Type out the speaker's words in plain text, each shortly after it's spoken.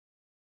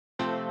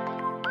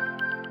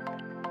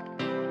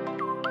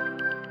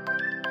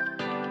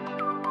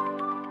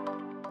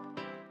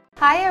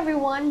Hi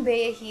everyone,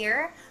 Bea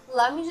here.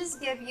 Let me just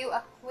give you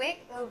a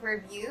quick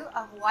overview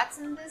of what's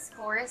in this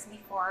course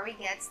before we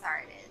get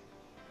started.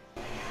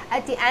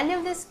 At the end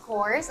of this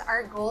course,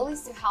 our goal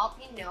is to help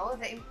you know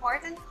the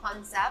important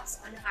concepts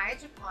on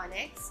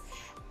hydroponics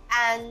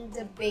and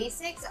the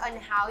basics on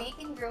how you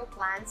can grow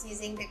plants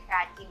using the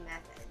Kratky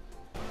method.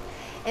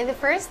 In the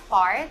first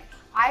part,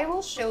 I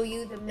will show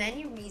you the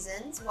many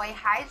reasons why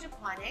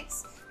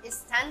hydroponics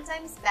is 10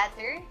 times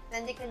better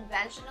than the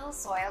conventional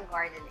soil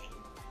gardening.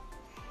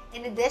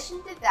 In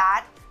addition to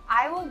that,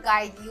 I will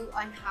guide you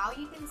on how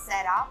you can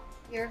set up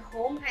your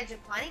home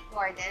hydroponic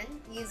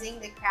garden using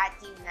the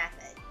Kratky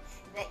method,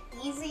 the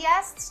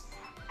easiest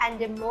and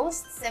the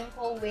most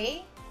simple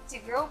way to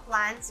grow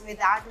plants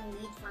without the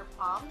need for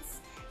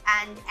pumps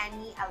and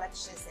any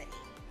electricity.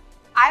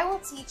 I will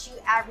teach you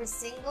every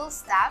single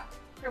step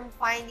from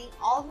finding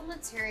all the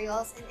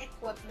materials and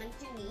equipment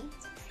you need,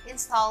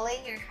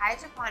 installing your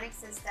hydroponic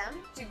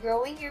system, to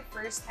growing your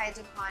first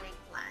hydroponic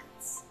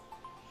plants.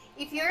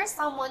 If you're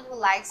someone who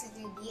likes to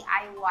do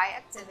DIY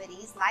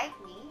activities like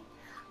me,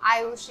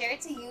 I will share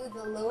to you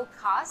the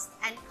low-cost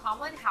and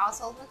common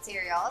household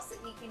materials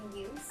that you can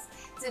use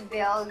to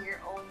build your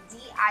own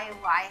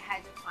DIY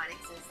hydroponic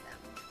system.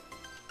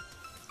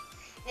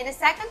 In the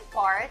second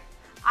part,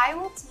 I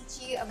will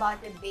teach you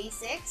about the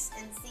basics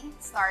in seed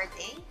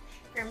starting,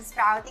 from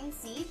sprouting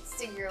seeds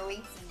to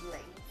growing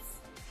seedlings.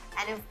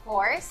 And of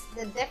course,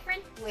 the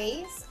different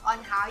ways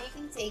on how you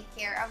can take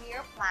care of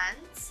your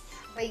plants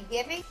by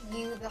giving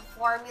you the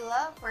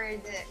formula for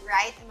the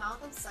right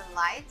amount of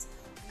sunlight,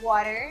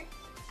 water,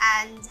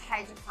 and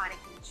hydroponic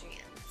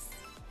nutrients.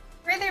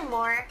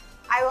 Furthermore,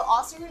 I will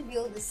also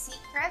reveal the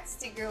secrets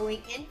to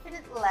growing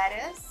infinite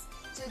lettuce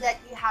so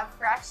that you have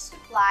fresh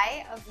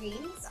supply of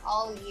greens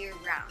all year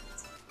round.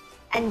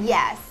 And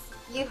yes,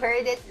 you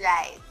heard it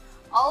right.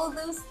 All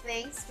those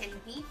things can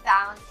be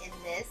found in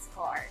this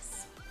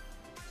course.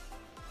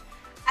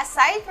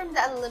 Aside from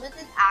the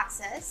unlimited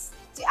access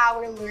to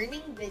our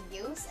learning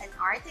videos and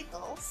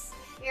articles,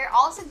 we are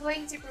also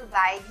going to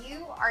provide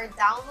you our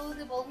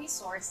downloadable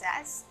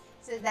resources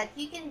so that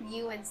you can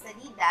view and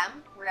study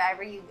them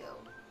wherever you go.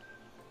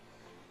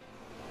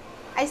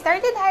 I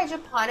started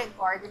hydroponic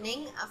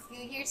gardening a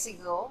few years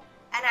ago,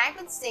 and I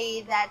could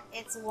say that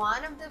it's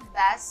one of the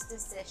best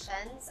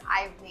decisions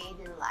I've made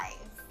in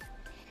life.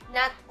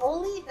 Not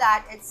only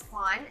that it's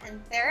fun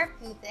and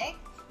therapeutic,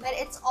 but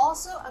it's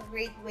also a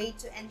great way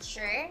to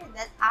ensure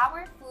that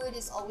our food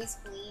is always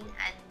clean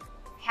and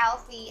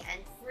healthy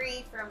and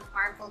free from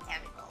harmful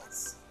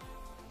chemicals.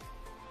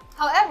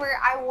 However,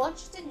 I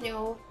want you to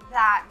know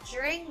that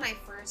during my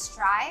first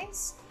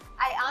tries,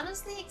 I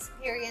honestly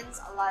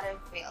experienced a lot of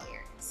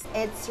failures.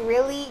 It's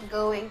really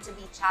going to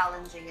be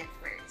challenging at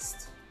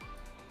first.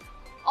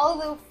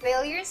 Although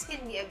failures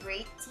can be a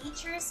great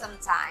teacher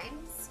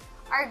sometimes,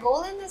 our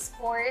goal in this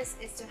course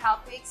is to help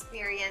you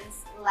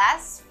experience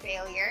less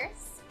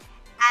failures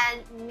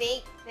and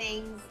make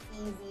things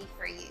easy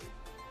for you.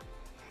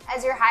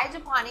 As your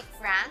hydroponic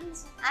friend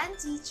and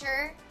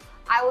teacher,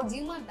 I will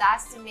do my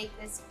best to make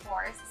this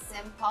course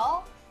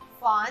simple,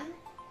 fun,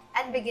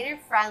 and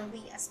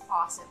beginner-friendly as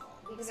possible,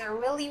 because I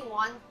really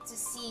want to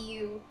see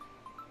you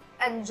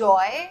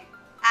enjoy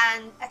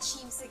and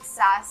achieve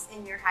success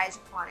in your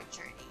hydroponic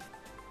journey.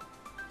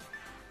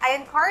 I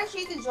encourage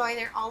you to join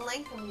our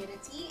online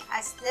community,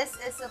 as this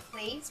is a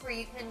place where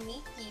you can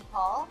meet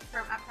people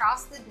from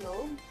across the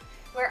globe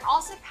who are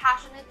also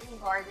passionate in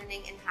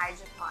gardening and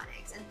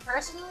hydroponics. And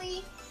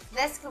personally,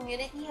 this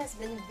community has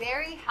been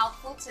very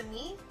helpful to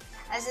me,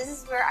 as this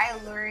is where I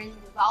learned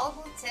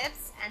valuable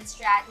tips and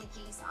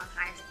strategies on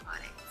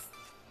hydroponics.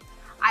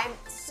 I'm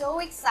so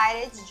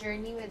excited to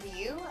journey with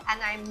you,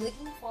 and I'm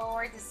looking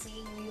forward to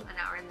seeing you on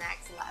our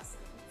next lesson.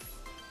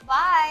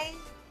 Bye!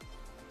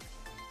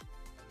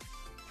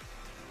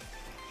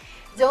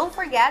 Don't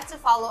forget to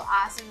follow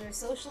us on our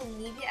social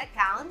media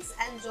accounts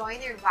and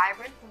join our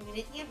vibrant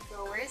community of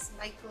growers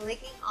by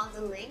clicking on the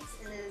links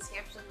in the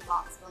description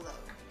box below.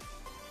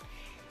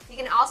 You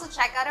can also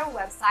check out our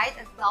website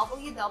at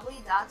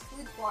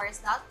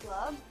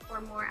www.foodforest.club for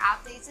more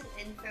updates and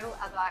info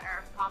about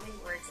our upcoming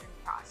works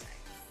and projects.